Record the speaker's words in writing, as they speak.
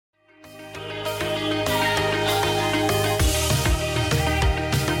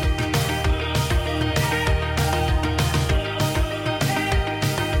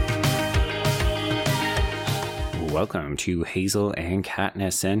welcome to Hazel and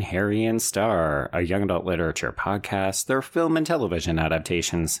Katniss and Harry and Star, a young adult literature podcast, their film and television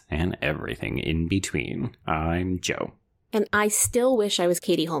adaptations, and everything in between. I'm Joe. And I still wish I was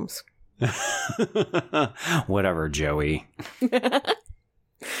Katie Holmes. Whatever, Joey.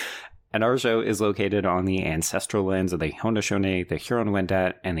 And our show is located on the ancestral lands of the Haudenosaunee, the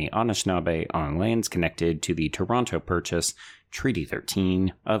Huron-Wendat, and the Anishinaabe on lands connected to the Toronto Purchase, Treaty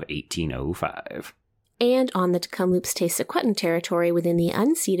 13 of 1805. And on the Tk'emlúps te Secwepemc territory within the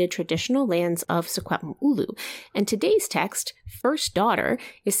unceded traditional lands of Secwepemc-Ulu. And today's text, First Daughter,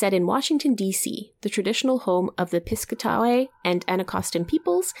 is set in Washington, D.C., the traditional home of the Piscataway and Anacostan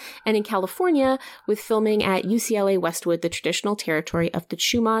peoples, and in California, with filming at UCLA Westwood, the traditional territory of the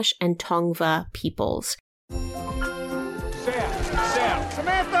Chumash and Tongva peoples. Sam!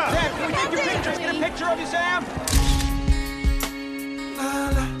 Samantha! Sam, can we take your pictures? Get a picture of you, Sam?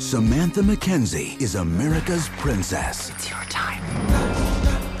 Samantha Mackenzie is America's princess. It's your time.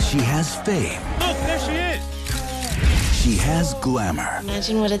 She has fame. Look, there she is! She has glamour.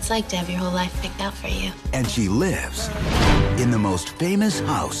 Imagine what it's like to have your whole life picked out for you. And she lives in the most famous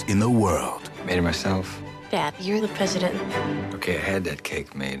house in the world. Made it myself. Dad, you're the president. Okay, I had that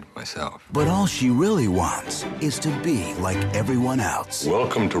cake made myself. But all she really wants is to be like everyone else.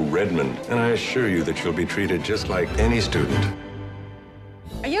 Welcome to Redmond, and I assure you that you'll be treated just like any student.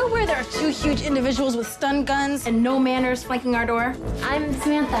 Are you aware there are two huge individuals with stun guns and no manners flanking our door? I'm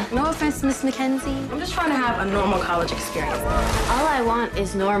Samantha. No offense, Miss Mackenzie. I'm just trying to have a normal college experience. All I want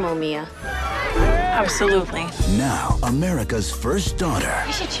is normal, Mia. Absolutely. Now, America's first daughter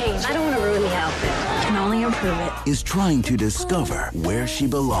You should change. I don't want to ruin the outfit. Can only improve it. is trying to discover where she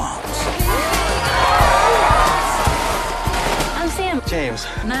belongs. I'm Sam. James.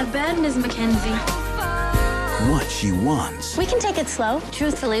 Not bad, Miss Mackenzie. What she wants. We can take it slow.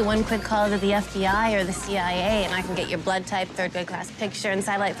 Truthfully, one quick call to the FBI or the CIA, and I can get your blood type, third grade class picture, and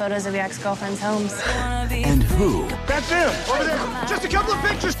satellite photos of your ex-girlfriend's homes. And who That's him! Over there! Just a couple of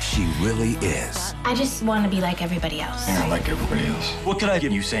pictures! she really is. I just want to be like everybody else. You're not like everybody else. What could I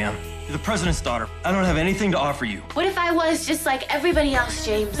give you, Sam? You're the president's daughter. I don't have anything to offer you. What if I was just like everybody else,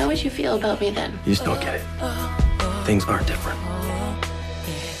 James? How would you feel about me then? You just don't get it. Things aren't different.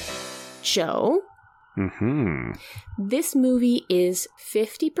 Joe, this movie is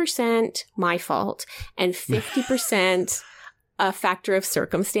 50% my fault and 50% a factor of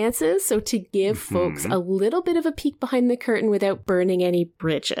circumstances. So to give folks a little bit of a peek behind the curtain without burning any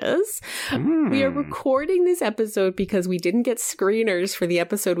bridges, we are recording this episode because we didn't get screeners for the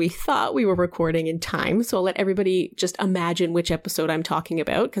episode we thought we were recording in time. So I'll let everybody just imagine which episode I'm talking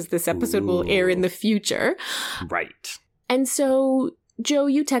about, because this episode will air in the future. Right. And so, Joe,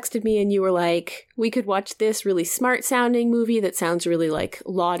 you texted me and you were like, we could watch this really smart sounding movie that sounds really like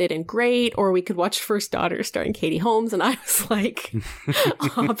lauded and great, or we could watch First Daughter starring Katie Holmes. And I was like,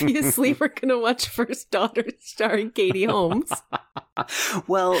 obviously we're going to watch First Daughter starring Katie Holmes.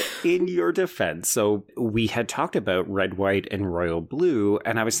 Well, in your defense, so we had talked about Red, White, and Royal Blue,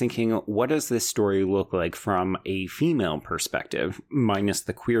 and I was thinking, what does this story look like from a female perspective, minus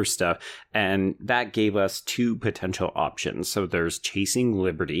the queer stuff? And that gave us two potential options. So there's Chasing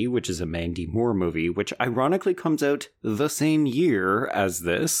Liberty, which is a Mandy Moore movie, which ironically comes out the same year as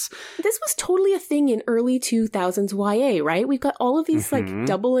this. This was totally a thing in early 2000s YA, right? We've got all of these like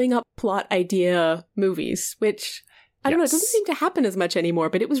doubling up plot idea movies, which I don't know, it doesn't seem to happen as much anymore,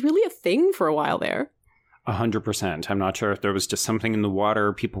 but it was really a thing for a while there. 100%. I'm not sure if there was just something in the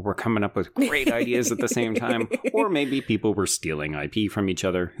water. People were coming up with great ideas at the same time, or maybe people were stealing IP from each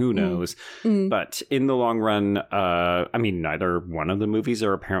other. Who knows? But in the long run, I mean, neither one of the movies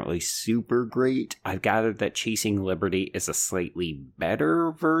are apparently super great. I've gathered that Chasing Liberty is a slightly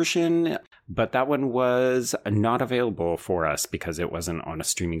better version, but that one was not available for us because it wasn't on a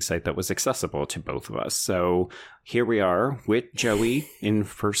streaming site that was accessible to both of us. So here we are with Joey in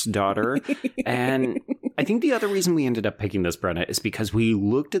First Daughter. And I think the other reason we ended up picking this, Brenna, is because we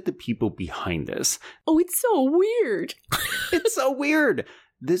looked at the people behind this. Oh, it's so weird. It's so weird.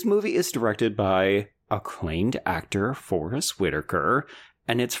 This movie is directed by acclaimed actor Forrest Whitaker,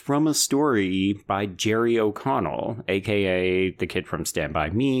 and it's from a story by Jerry O'Connell, a.k.a. the kid from Stand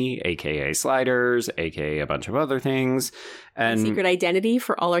By Me, a.k.a. Sliders, a.k.a. a bunch of other things. And Secret Identity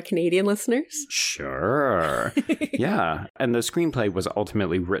for all our Canadian listeners? Sure. Yeah. And the screenplay was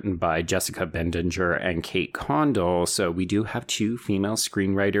ultimately written by Jessica Bendinger and Kate Condell, so we do have two female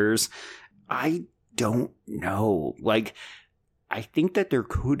screenwriters. I don't know. Like, I think that there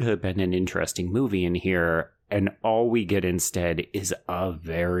could have been an interesting movie in here, and all we get instead is a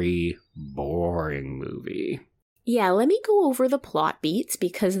very boring movie. Yeah, let me go over the plot beats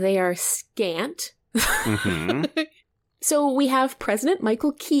because they are scant. So we have President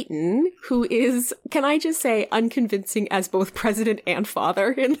Michael Keaton, who is, can I just say, unconvincing as both president and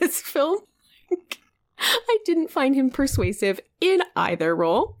father in this film. I didn't find him persuasive in either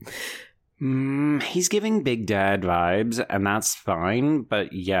role. He's giving Big Dad vibes, and that's fine.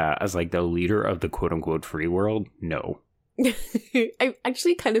 But yeah, as like the leader of the quote-unquote free world, no. I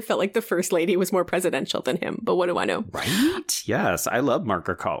actually kind of felt like the First Lady was more presidential than him, but what do I know? Right? Yes, I love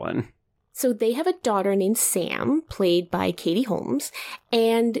Margaret Collin. So they have a daughter named Sam, played by Katie Holmes,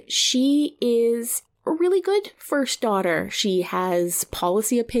 and she is a really good first daughter. She has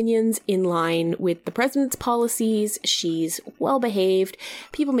policy opinions in line with the president's policies. She's well-behaved.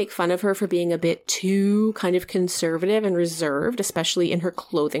 People make fun of her for being a bit too kind of conservative and reserved, especially in her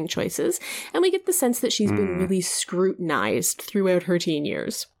clothing choices. And we get the sense that she's been really scrutinized throughout her teen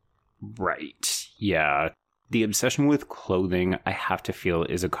years. Right. Yeah. The obsession with clothing, I have to feel,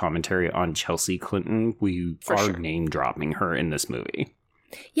 is a commentary on Chelsea Clinton. We are name-dropping her in this movie.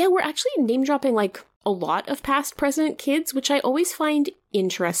 Yeah, we're actually name-dropping, like, a lot of past president kids, which I always find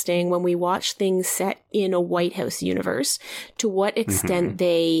interesting when we watch things set in a White House universe, to what extent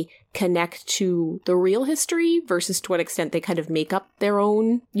they connect to the real history versus to what extent they kind of make up their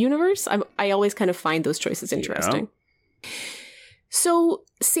own universe. I always kind of find those choices interesting. Yeah. So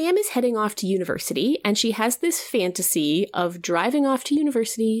Sam is heading off to university, and she has this fantasy of driving off to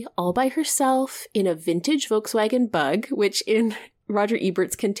university all by herself in a vintage Volkswagen Bug, which in Roger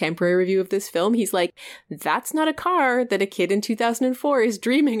Ebert's contemporary review of this film, he's like, that's not a car that a kid in 2004 is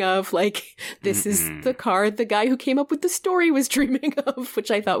dreaming of. Like, this is the car the guy who came up with the story was dreaming of, which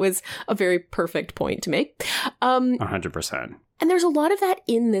I thought was a very perfect point to make. 100%. And there's a lot of that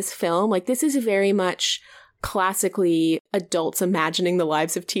in this film. Like, this is very much classically adults imagining the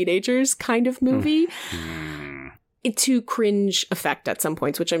lives of teenagers kind of movie. To cringe effect at some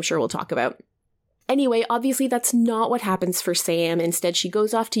points, which I'm sure we'll talk about. Anyway, obviously that's not what happens for Sam. Instead, she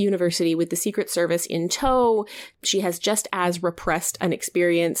goes off to university with the Secret Service in tow. She has just as repressed an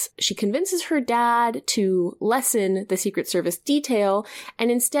experience. She convinces her dad to lessen the Secret Service detail and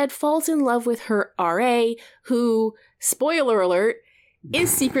instead falls in love with her RA, who, spoiler alert,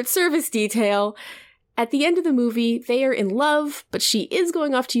 is Secret Service detail. At the end of the movie, they are in love, but she is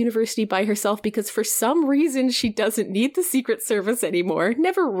going off to university by herself because for some reason she doesn't need the Secret Service anymore.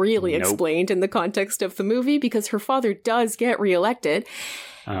 Never really explained in the context of the movie because her father does get reelected.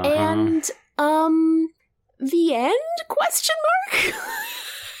 And, the end? Question mark?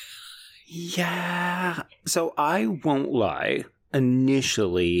 Yeah. So I won't lie.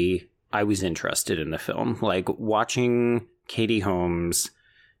 Initially, I was interested in the film. Like, watching Katie Holmes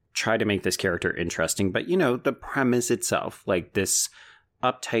try to make this character interesting, but, you know, the premise itself, like this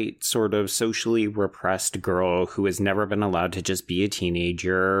uptight, sort of socially repressed girl who has never been allowed to just be a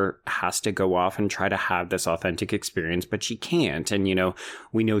teenager, has to go off and try to have this authentic experience, but she can't. And, you know,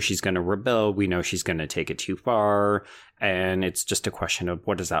 we know she's going to rebel. We know she's going to take it too far. And it's just a question of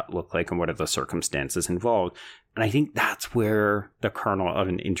what does that look like and what are the circumstances involved. And I think that's where the kernel of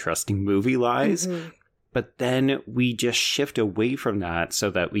an interesting movie lies. But then we just shift away from that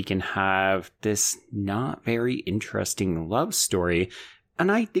so that we can have this not very interesting love story. And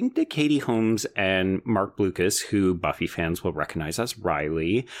I think that Katie Holmes and Mark Blucas, who Buffy fans will recognize as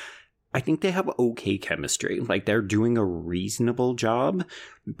Riley, I think they have okay chemistry. Like, they're doing a reasonable job,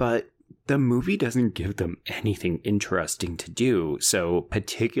 but the movie doesn't give them anything interesting to do. So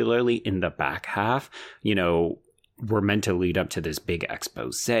particularly in the back half, you know, we're meant to lead up to this big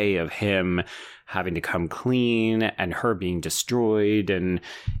expose of him having to come clean and her being destroyed. And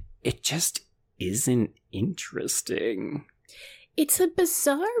it just isn't interesting. It's a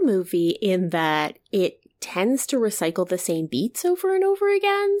bizarre movie in that it tends to recycle the same beats over and over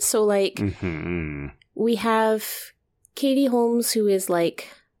again. So, like, we have Katie Holmes, who is, like,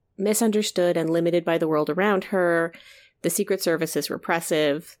 misunderstood and limited by the world around her. The Secret Service is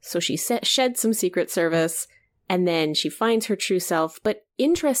repressive, so she sheds some Secret Service, and then she finds her true self. But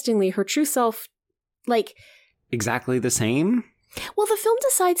interestingly, her true self, like... exactly the same? Well, the film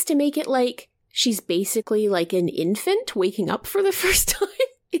decides to make it like she's basically like an infant waking up for the first time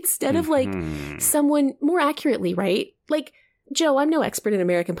instead of like someone more accurately, right? Like, Joe, I'm no expert in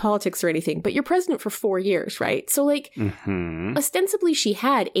American politics or anything, but you're president for 4 years, right? So like ostensibly she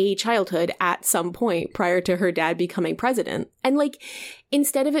had a childhood at some point prior to her dad becoming president. And like,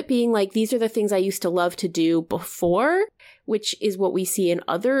 instead of it being like, these are the things I used to love to do before, which is what we see in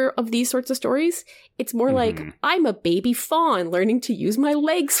other of these sorts of stories. It's more like, I'm a baby fawn learning to use my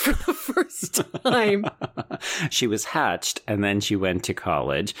legs for the first time. She was hatched and then she went to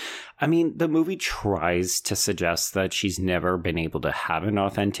college. I mean, the movie tries to suggest that she's never been able to have an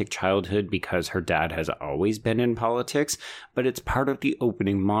authentic childhood because her dad has always been in politics, but it's part of the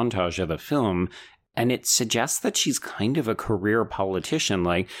opening montage of the film. And it suggests that she's kind of a career politician.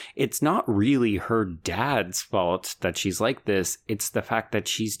 Like, it's not really her dad's fault that she's like this. It's the fact that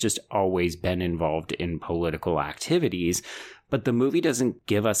she's just always been involved in political activities. But the movie doesn't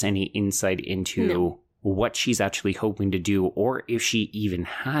give us any insight into what she's actually hoping to do or if she even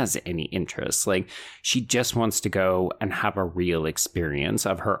has any interests. Like, she just wants to go and have a real experience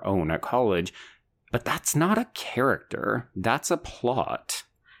of her own at college. But that's not a character. That's a plot.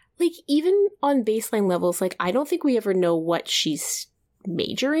 Like, even on baseline levels, like, I don't think we ever know what she's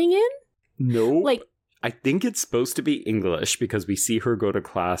majoring in. No. Like, I think it's supposed to be English because we see her go to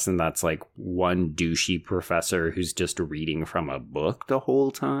class and that's like one douchey professor who's just reading from a book the whole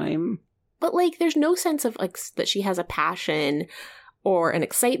time. But, like, there's no sense of, like, that she has a passion or an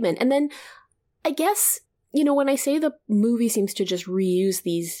excitement. And then, I guess, you know, when I say the movie seems to just reuse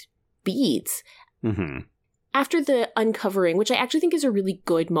these beats, after the uncovering, which I actually think is a really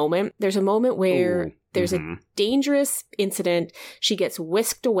good moment, there's a moment where there's a dangerous incident. She gets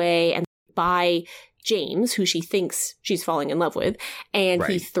whisked away and by James, who she thinks she's falling in love with, and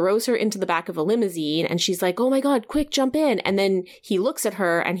he throws her into the back of a limousine and she's like, oh my God, quick, jump in. And then he looks at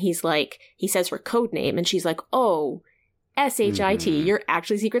her and he's like, he says her code name and she's like, oh, SHIT, you're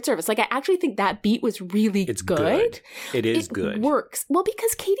actually Secret Service. Like, I actually think that beat was really good. It is good. It works. Well,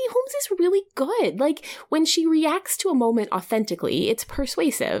 because Katie Holmes is really good. Like, when she reacts to a moment authentically, it's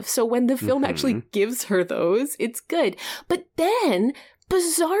persuasive. So when the film actually gives her those, it's good. But then,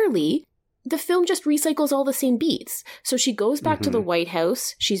 bizarrely, the film just recycles all the same beats. So she goes back to the White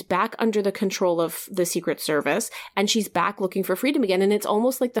House, she's back under the control of the Secret Service, and she's back looking for freedom again. And it's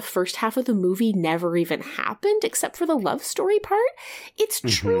almost like the first half of the movie never even happened, except for the love story part. It's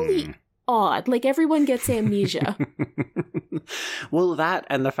truly odd. Like, everyone gets amnesia. Well, that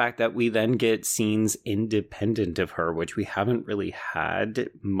and the fact that we then get scenes independent of her, which we haven't really had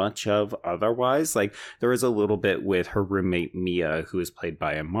much of otherwise. Like, there is a little bit with her roommate Mia, who is played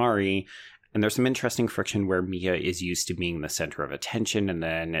by Amari. And there's some interesting friction where Mia is used to being the center of attention, and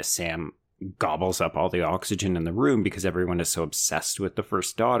then Sam gobbles up all the oxygen in the room because everyone is so obsessed with the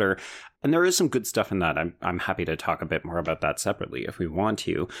first daughter. And there is some good stuff in that. I'm happy to talk a bit more about that separately if we want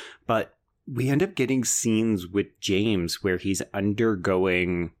to. But we end up getting scenes with James where he's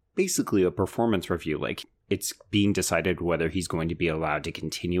undergoing basically a performance review. Like, it's being decided whether he's going to be allowed to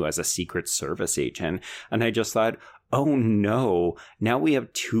continue as a Secret Service agent. And I just thought, oh no, now we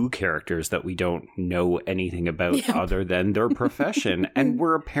have two characters that we don't know anything about other than their profession. And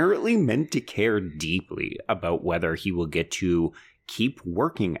we're apparently meant to care deeply about whether he will get to keep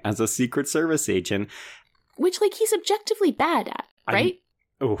working as a Secret Service agent. Which, like, he's objectively bad at, right?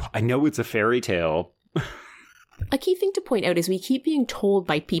 I know it's a fairy tale. A key thing to point out is we keep being told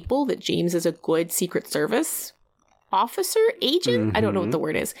by people that James is a good Secret Service officer, agent? I don't know what the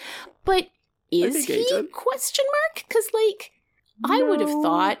word is. But is he? Agent. Question mark? Because, like, I would have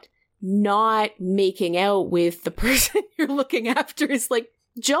thought not making out with the person you're looking after is, like,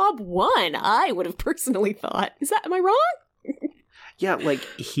 job one. I would have personally thought. Am I wrong? Yeah, like,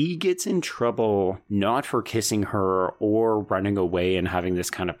 he gets in trouble not for kissing her or running away and having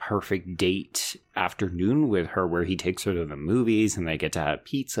this kind of perfect date afternoon with her where he takes her to the movies and they get to have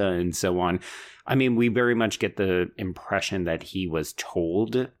pizza and so on. I mean, we very much get the impression that he was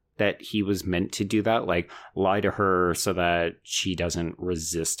told that he was meant to do that, like lie to her so that she doesn't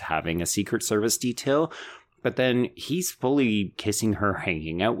resist having a Secret Service detail. But then he's fully kissing her,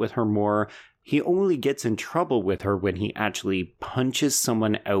 hanging out with her more. He only gets in trouble with her when he actually punches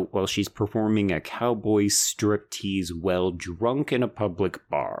someone out while she's performing a cowboy striptease while drunk in a public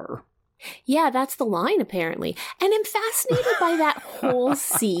bar. Yeah, that's the line, apparently. And I'm fascinated by that whole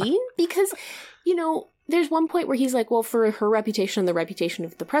scene because, you know, there's one point where he's like, well, for her reputation and the reputation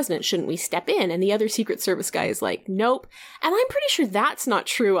of the president, shouldn't we step in? And the other Secret Service guy is like, nope. And I'm pretty sure that's not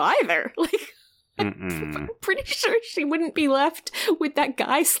true either. Like, I'm pretty sure she wouldn't be left with that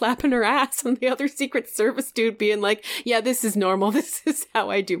guy slapping her ass and the other Secret Service dude being like, yeah, this is normal. This is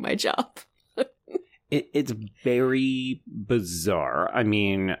how I do my job. It's very bizarre. I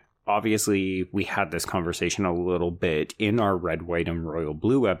mean, obviously, we had this conversation a little bit in our Red, White, and Royal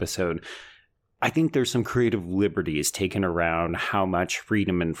Blue episode. I think there's some creative liberties taken around how much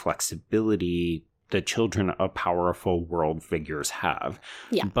freedom and flexibility the children of powerful world figures have.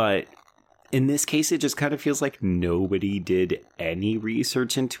 Yeah. But In this case, it just kind of feels like nobody did any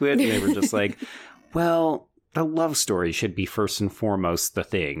research into it. They were just like, well, the love story should be first and foremost the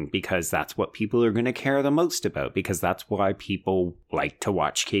thing, because that's what people are going to care the most about, because that's why people like to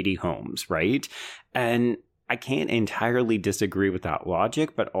watch Katie Holmes, right? And I can't entirely disagree with that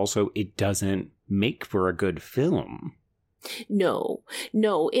logic, but also it doesn't make for a good film. No,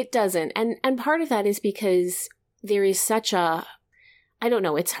 it doesn't. And part of that is because there is such a, I don't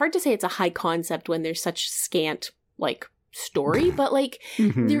know, it's hard to say it's a high concept when there's such scant, like, story, but like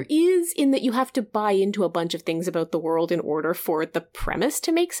there is, in that you have to buy into a bunch of things about the world in order for the premise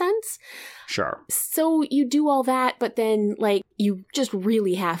to make sense. Sure. So you do all that, but then like you just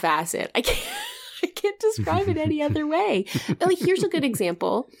really half-ass it. I can't describe it any other way. But, like, here's a good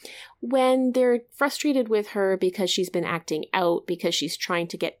example. When they're frustrated with her because she's been acting out because she's trying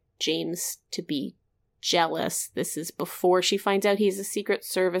to get James to be jealous. This is before she finds out he's a Secret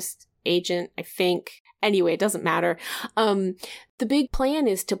Service agent, I think. Anyway, it doesn't matter. The big plan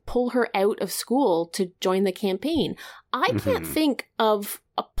is to pull her out of school to join the campaign. I can't think of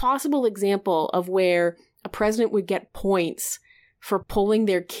a possible example of where a president would get points for pulling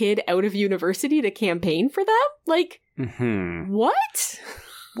their kid out of university to campaign for them. Like, what?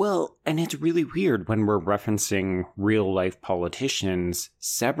 Well, and it's really weird when we're referencing real-life politicians,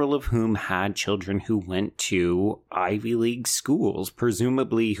 several of whom had children who went to Ivy League schools,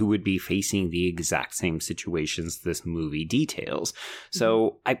 presumably who would be facing the exact same situations this movie details.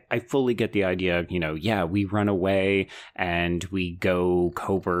 So I fully get the idea, you know, yeah, we run away and we go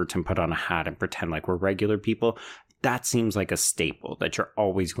covert and put on a hat and pretend like we're regular people. That seems like a staple that you're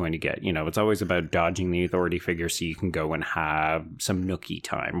always going to get. You know, it's always about dodging the authority figure so you can go and have some nookie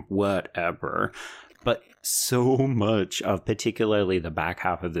time, whatever. But so much of particularly the back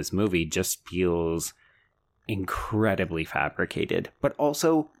half of this movie just feels incredibly fabricated, but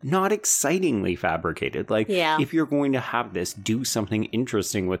also not excitingly fabricated. Like, if you're going to have this, do something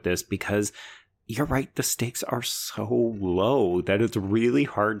interesting with this, because you're right, the stakes are so low that it's really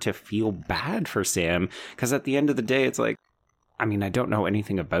hard to feel bad for Sam, because at the end of the day, it's like, I mean, I don't know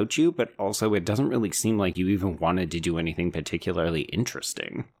anything about you, but also it doesn't really seem like you even wanted to do anything particularly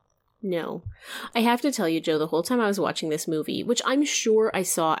interesting. No. I have to tell you, Joe, the whole time I was watching this movie, which I'm sure I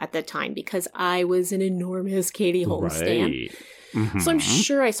saw at the time because I was an enormous Katie Holmes stan. So I'm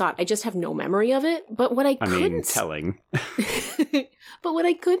sure I saw it. I just have no memory of it. But what I couldn't But what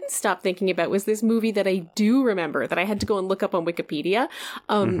I couldn't stop thinking about was this movie that I do remember that I had to go and look up on Wikipedia,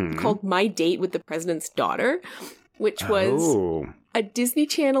 called My Date with the President's Daughter, which was a Disney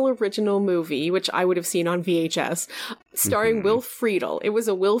Channel original movie, which I would have seen on VHS, starring Will Friedle. It was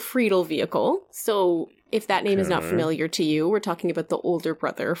a Will Friedle vehicle. So if that name is not familiar to you, we're talking about the older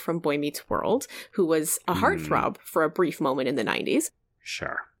brother from Boy Meets World, who was a heartthrob for a brief moment in the 90s.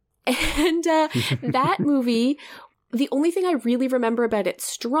 Sure. And that movie, the only thing I really remember about it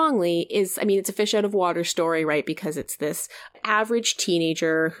strongly is, I mean, it's a fish out of water story, right? Because it's this average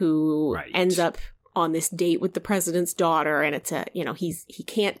teenager who ends up on this date with the president's daughter, and it's a, you know, he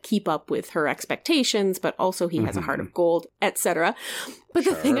can't keep up with her expectations, but also he has a heart of gold, etc. But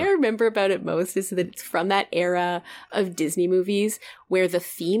the thing I remember about it most is that it's from that era of Disney movies where the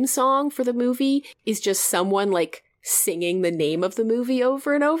theme song for the movie is just someone like singing the name of the movie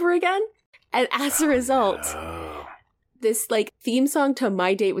over and over again. And as a result, this like theme song to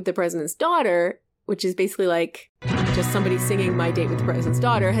My Date with the President's Daughter, which is basically like just somebody singing My Date with the President's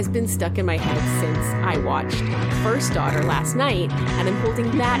Daughter, has been stuck in my head since I watched First Daughter last night, and I'm holding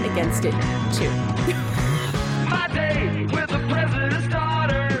that against it too. My date with the president's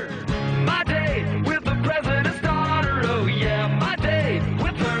daughter. My date with the president's daughter. Oh yeah, my date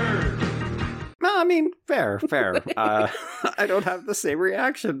with her. No, I mean, fair. I don't have the same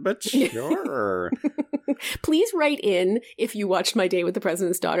reaction, but sure. Please write in if you watched My Date with the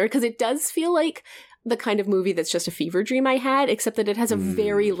President's Daughter, because it does feel like the kind of movie that's just a fever dream I had, except that it has a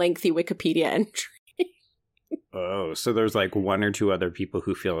very lengthy Wikipedia entry. Oh, so there's like one or two other people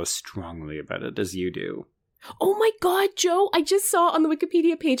who feel as strongly about it as you do. Oh my God, Joe, I just saw on the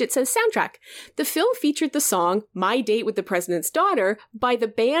Wikipedia page, it says soundtrack. The film featured the song My Date with the President's Daughter by the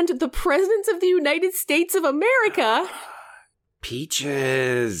band The Presidents of the United States of America.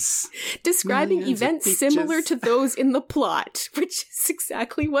 Peaches. Describing events similar to those in the plot, which is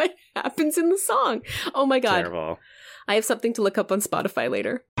exactly what happens in the song. Oh my God. Terrible. I have something to look up on Spotify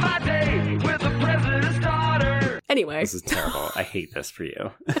later. My date with the president's daughter. Anyway. This is terrible. I hate this for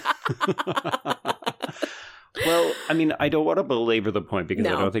you. Well, I mean, I don't want to belabor the point because I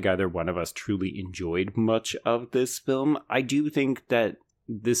don't think either one of us truly enjoyed much of this film. I do think that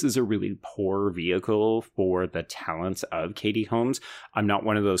this is a really poor vehicle for the talents of Katie Holmes. I'm not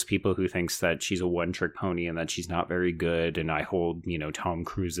one of those people who thinks that she's a one-trick pony and that she's not very good, and I hold, Tom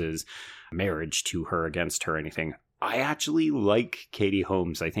Cruise's marriage to her against her or anything. I actually like Katie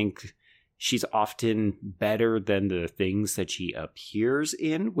Holmes. I think she's often better than the things that she appears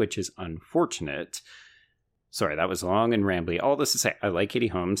in, which is unfortunate. Sorry, that was long and rambly. All this to say, I like Katie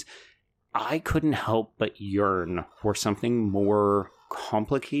Holmes. I couldn't help but yearn for something more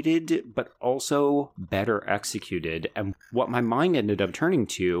complicated, but also better executed. And what my mind ended up turning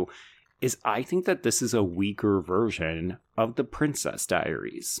to is I think that this is a weaker version of The Princess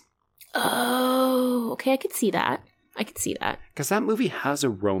Diaries. Oh, okay, I could see that. Because that movie has a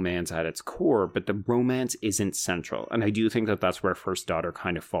romance at its core, but the romance isn't central. And I do think that that's where First Daughter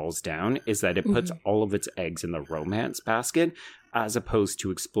kind of falls down, is that it puts all of its eggs in the romance basket, as opposed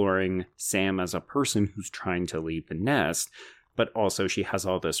to exploring Sam as a person who's trying to leave the nest. But also she has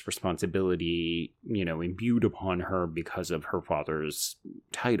all this responsibility, imbued upon her because of her father's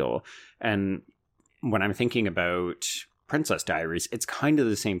title. And when I'm thinking about Princess Diaries, it's kind of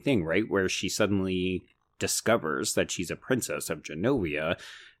the same thing, right? Where she suddenly discovers that she's a princess of Genovia.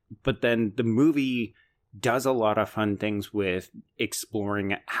 But then the movie does a lot of fun things with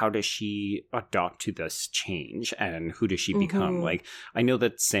exploring how does she adopt to this change and who does she become. Like, I know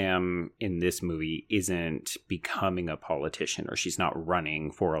that Sam in this movie isn't becoming a politician, or she's not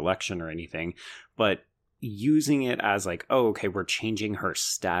running for election or anything, but using it as like, oh, okay, we're changing her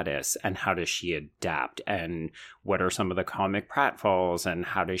status, and how does she adapt, and what are some of the comic pratfalls, and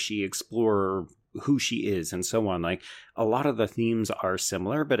how does she explore who she is, and so on. Like, a lot of the themes are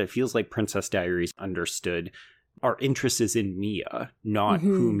similar, but it feels like Princess Diaries understood our interest is in Mia, not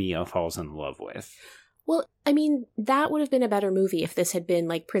who Mia falls in love with. Well, I mean, that would have been a better movie if this had been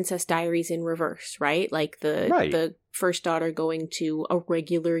like Princess Diaries in reverse, right? Like the first daughter going to a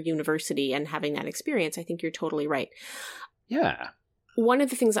regular university and having that experience. I think you're totally right. Yeah. One of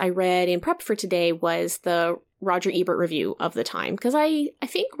the things I read in prep for today was the Roger Ebert review of the time, because I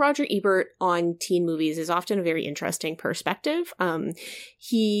think Roger Ebert on teen movies is often a very interesting perspective.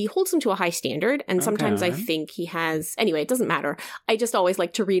 He holds them to a high standard, and sometimes I think he has... Anyway, it doesn't matter. I just always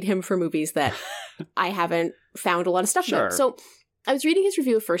like to read him for movies that I haven't found a lot of stuff about. So I was reading his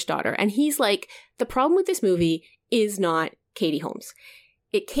review of First Daughter, and he's like, the problem with this movie is not Katie Holmes.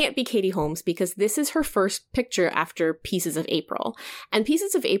 It can't be Katie Holmes because this is her first picture after Pieces of April. And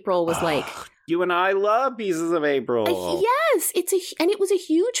Pieces of April was like... You and I love Pieces of April. Yes, and it was a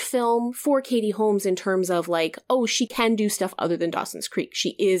huge film for Katie Holmes in terms of like, oh, she can do stuff other than Dawson's Creek.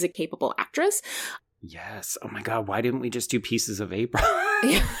 She is a capable actress. Yes. Oh my God, why didn't we just do Pieces of April?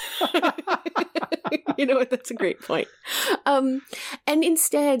 You know what? That's a great point. And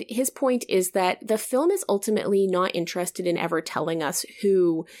instead, his point is that the film is ultimately not interested in ever telling us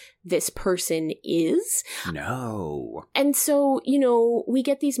who this person is. No. And so, we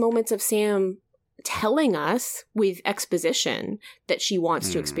get these moments of Sam telling us with exposition that she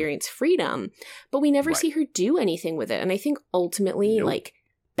wants to experience freedom, but we never see her do anything with it. And I think ultimately,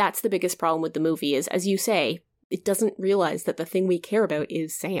 that's the biggest problem with the movie is, as you say, it doesn't realize that the thing we care about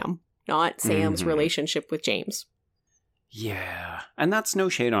is Sam, not Sam's relationship with James. Yeah. And that's no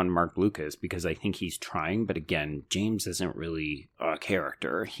shade on Mark Lucas, because I think he's trying, but again, James isn't really a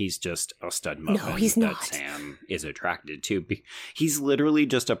character. He's just a stud muffin that Sam is attracted to. He's literally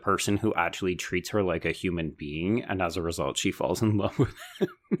just a person who actually treats her like a human being, and as a result, she falls in love with him.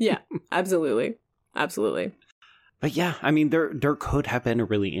 Yeah, absolutely. Absolutely. But yeah, I mean, there could have been a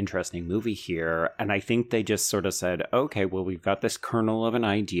really interesting movie here, and I think they just sort of said, okay, well, we've got this kernel of an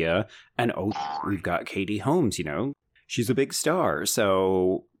idea, and we've got Katie Holmes, she's a big star,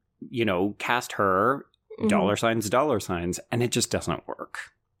 so, cast her, dollar signs, and it just doesn't work.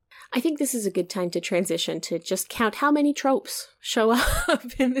 I think this is a good time to transition to just count how many tropes show up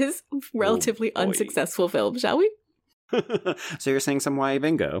in this relatively unsuccessful film, shall we? So you're saying some YA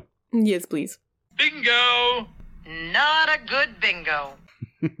bingo? Yes, please. Bingo! Not a good bingo.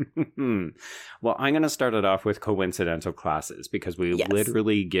 Well, I'm going to start it off with coincidental classes, because we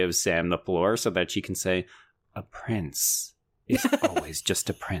literally give Sam the floor so that she can say, a prince is always just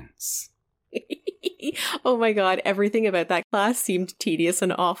a prince. Oh my God, everything about that class seemed tedious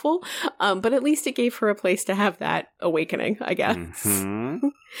and awful, but at least it gave her a place to have that awakening, I guess. Mm-hmm.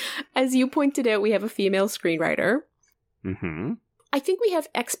 As you pointed out, we have a female screenwriter. Mm-hmm. I think we have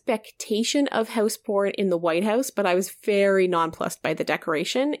expectation of house porn in the White House, but I was very nonplussed by the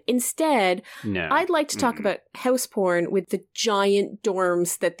decoration. Instead, I'd like to talk about house porn with the giant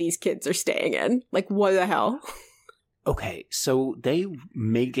dorms that these kids are staying in. Like, what the hell? Okay, so they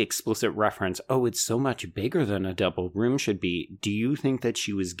make explicit reference, oh, it's so much bigger than a double room should be. Do you think that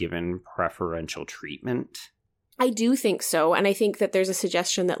she was given preferential treatment? I do think so. And I think that there's a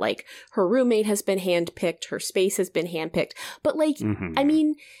suggestion that, like, her roommate has been handpicked, her space has been handpicked. But, like, I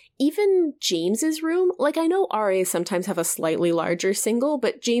mean, even James's room, like, I know RAs sometimes have a slightly larger single,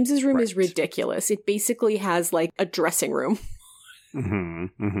 but James's room is ridiculous. It basically has, like, a dressing room.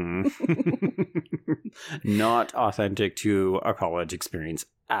 Not authentic to a college experience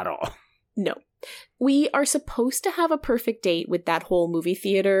at all. No. We are supposed to have a perfect date with that whole movie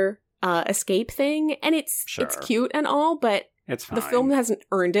theater escape thing, and it's cute and all, but it's fine. The film hasn't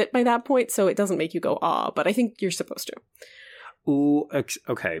earned it by that point, so it doesn't make you go, but I think you're supposed to. Ooh,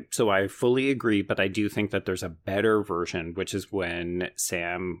 okay, so I fully agree, but I do think that there's a better version, which is when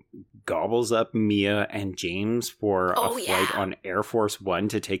Sam gobbles up Mia and James for a flight on Air Force One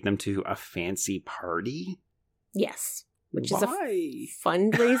to take them to a fancy party. Yes, which is a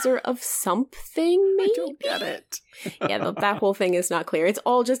fundraiser of something, maybe? I don't get it. Yeah, that whole thing is not clear. It's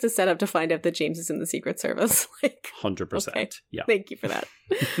all just a setup to find out that James is in the Secret Service. 100%. Okay. Yeah. Thank you for that.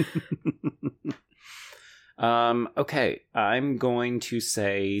 Okay, I'm going to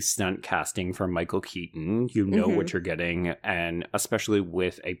say stunt casting for Michael Keaton. You know what you're getting, and especially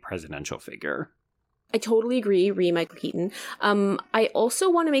with a presidential figure. I totally agree, Michael Keaton. I also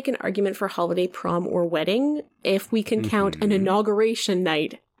want to make an argument for holiday prom or wedding, if we can count an inauguration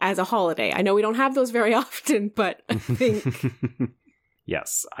night as a holiday. I know we don't have those very often, but I think...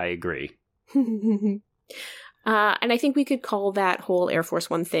 Yes, I agree. And I think we could call that whole Air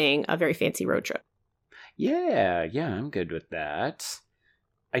Force One thing a very fancy road trip. Yeah, I'm good with that.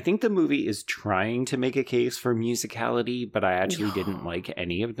 I think the movie is trying to make a case for musicality, but I actually didn't like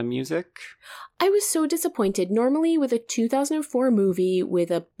any of the music. I was so disappointed. Normally, with a 2004 movie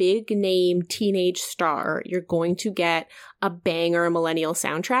with a big name teenage star, you're going to get a banger millennial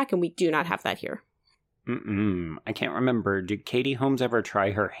soundtrack, and we do not have that here. I can't remember. Did Katie Holmes ever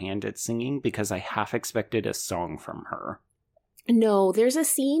try her hand at singing? Because I half expected a song from her. No, there's a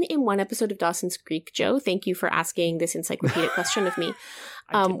scene in one episode of Dawson's Creek, Joe, thank you for asking this encyclopedic question of me,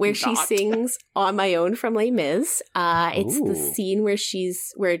 where she sings On My Own from Les Mis. It's the scene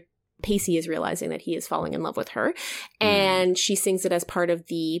where Pacey is realizing that he is falling in love with her, and she sings it as part of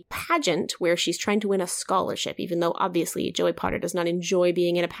the pageant where she's trying to win a scholarship, even though obviously Joey Potter does not enjoy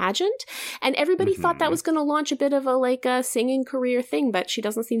being in a pageant, and everybody thought that was going to launch a bit of a singing career thing, but she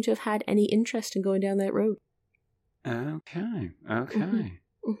doesn't seem to have had any interest in going down that road. Okay.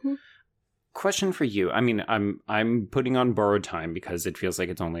 Question for you. I mean, I'm putting on borrowed time because it feels like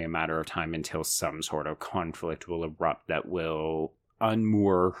it's only a matter of time until some sort of conflict will erupt that will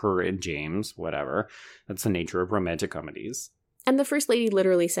unmoor her and James, whatever. That's the nature of romantic comedies. And the First Lady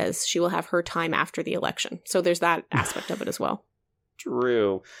literally says she will have her time after the election. So there's that aspect of it as well.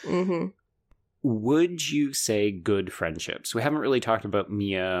 True. Would you say good friendships? We haven't really talked about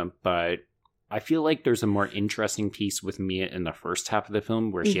Mia, but I feel like there's a more interesting piece with Mia in the first half of the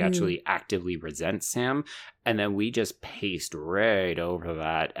film where she actually actively resents Sam, and then we just paced right over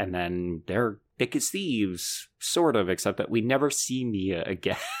that, and then they're thick as thieves, sort of, except that we never see Mia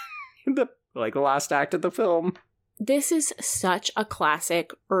again in the last act of the film. This is such a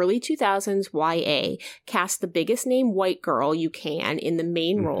classic early 2000s YA. Cast the biggest name white girl you can in the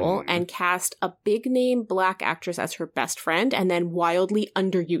main role, and cast a big name black actress as her best friend, and then wildly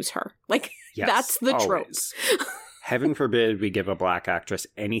underuse her. Yes, that's the trope. Heaven forbid we give a black actress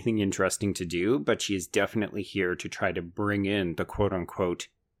anything interesting to do, but she is definitely here to try to bring in the quote-unquote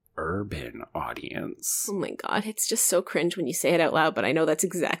urban audience. Oh my god, it's just so cringe when you say it out loud, but I know that's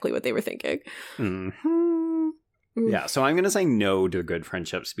exactly what they were thinking. Yeah, so I'm going to say no to good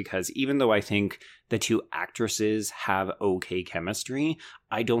friendships because even though I think the two actresses have okay chemistry,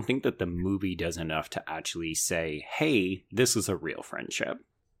 I don't think that the movie does enough to actually say, hey, this is a real friendship.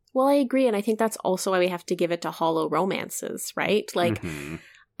 Well, I agree, and I think that's also why we have to give it to hollow romances, right?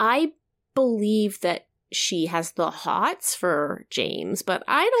 I believe that she has the hots for James, but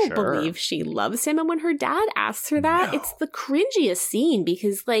I don't believe she loves him, and when her dad asks her that, it's the cringiest scene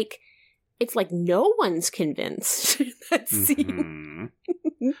because, it's like no one's convinced. That scene.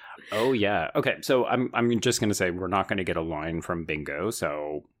 Oh, yeah. Okay, so I'm just going to say we're not going to get a line from Bingo,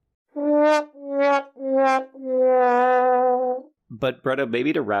 so... But, Bretta,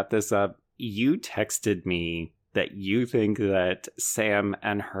 maybe to wrap this up, you texted me that you think that Sam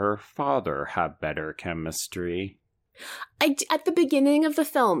and her father have better chemistry. At the beginning of the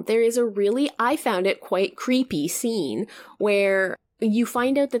film, there is I found it quite creepy scene where you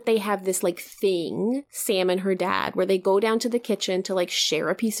find out that they have this thing, Sam and her dad, where they go down to the kitchen to share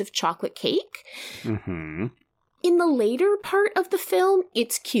a piece of chocolate cake. In the later part of the film,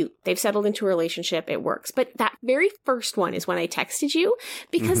 it's cute. They've settled into a relationship. It works. But that very first one is when I texted you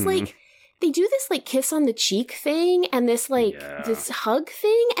because, like, they do this, like, kiss on the cheek thing and this, like, this hug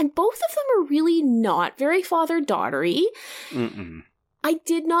thing. And both of them are really not very father-daughtery. I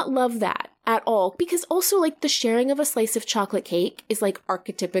did not love that at all. Because also, like, the sharing of a slice of chocolate cake is, like,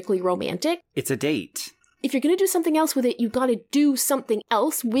 archetypically romantic. It's a date. If you're going to do something else with it, you got to do something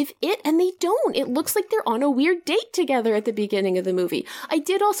else with it, and they don't. It looks like they're on a weird date together at the beginning of the movie. I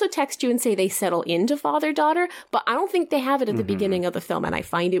did also text you and say they settle into father-daughter, but I don't think they have it at the beginning of the film, and I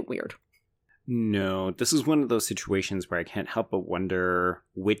find it weird. No, this is one of those situations where I can't help but wonder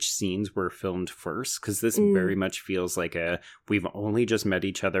which scenes were filmed first, because this very much feels like we've only just met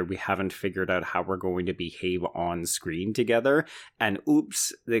each other, we haven't figured out how we're going to behave on screen together, and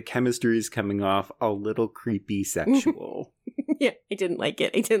oops, the chemistry is coming off a little creepy sexual. Yeah, I didn't like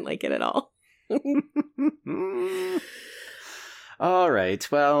it. I didn't like it at all. All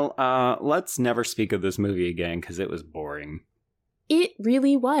right, well, let's never speak of this movie again, because it was boring. It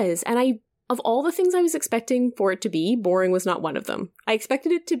really was, and of all the things I was expecting for it to be, boring was not one of them. I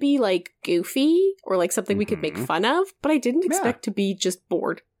expected it to be, like, goofy or, like, something we could make fun of, but I didn't expect to be just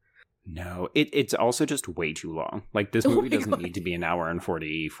bored. No, it's also just way too long. Like, this movie doesn't need to be an hour and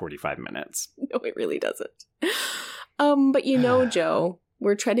 45 minutes. No, it really doesn't. But you know, Joe,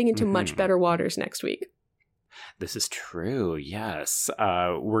 we're treading into much better waters next week. This is true, yes.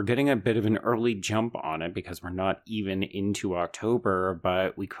 We're getting a bit of an early jump on it because we're not even into October,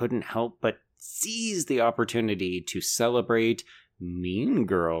 but we couldn't help but seize the opportunity to celebrate Mean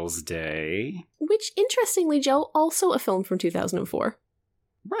Girls Day. Which, interestingly, Joe, also a film from 2004.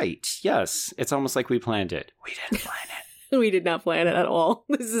 Right, yes. It's almost like we planned it. We didn't plan it. We did not plan it at all.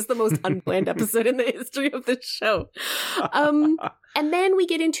 This is the most unplanned episode in the history of the show. And then we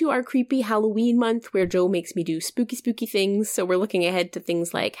get into our creepy Halloween month where Joe makes me do spooky, spooky things. So we're looking ahead to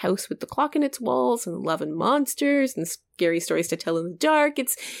things like House with the Clock in Its Walls and Love and Monsters and Scary Stories to Tell in the Dark.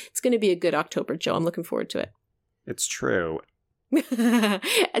 It's going to be a good October, Joe. I'm looking forward to it. It's true.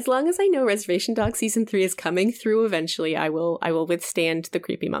 As long as I know Reservation Dogs Season 3 is coming through eventually, I will withstand the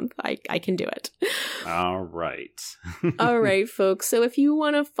creepy month. I can do it. All right. All right, folks. So if you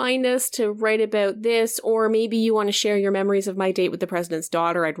want to find us to write about this, or maybe you want to share your memories of my date with the president's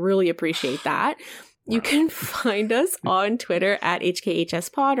daughter, I'd really appreciate that. You can find us on Twitter at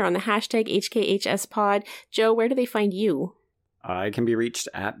HKHSPod or on the hashtag HKHSPod. Joe, where do they find you? I can be reached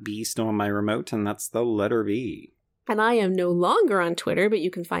at Beast on my remote, and that's the letter B. And I am no longer on Twitter, but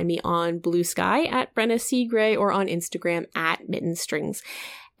you can find me on Blue Sky at Brenna C. Gray or on Instagram at Mittenstrings.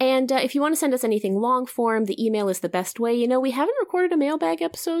 And if you want to send us anything long form, the email is the best way. You know, we haven't recorded a mailbag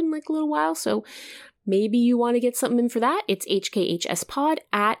episode in like a little while, so maybe you want to get something in for that. It's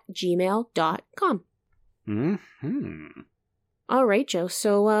hkhspod@gmail.com. All right, Joe.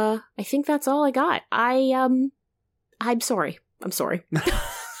 So I think that's all I got. I'm sorry. I'm sorry.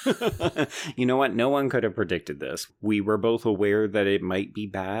 You know what? No one could have predicted this. We were both aware that it might be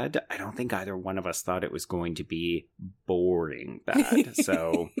bad. I don't think either one of us thought it was going to be boring bad.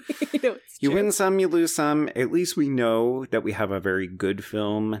 So you win some, you lose some. At least we know that we have a very good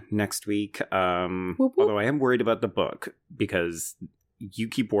film next week. Although I am worried about the book because you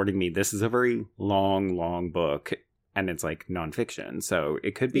keep warning me this is a very long book and it's like nonfiction. So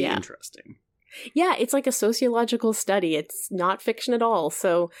it could be interesting. Yeah, it's like a sociological study. It's not fiction at all.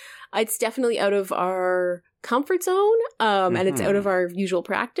 So it's definitely out of our comfort zone, and it's out of our usual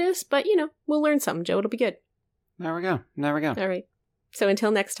practice. But, you know, we'll learn something, Joe. It'll be good. There we go. All right. So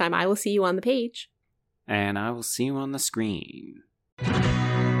until next time, I will see you on the page. And I will see you on the screen.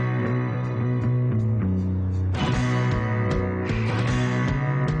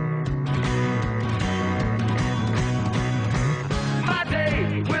 My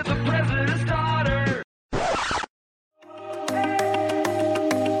day with the president's daughter.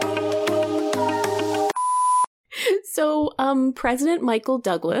 So, President Michael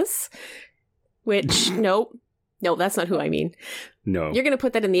Douglas, which, no, that's not who I mean. No. You're going to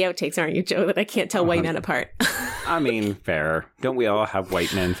put that in the outtakes, aren't you, Joe, that I can't tell white men apart? I mean, fair. Don't we all have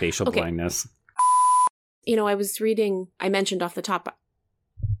white men facial blindness? You know, I was reading, I mentioned off the top,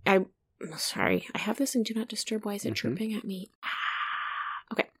 sorry, I have this in Do Not Disturb. Why is it chirping at me?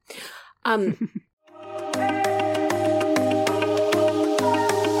 Okay.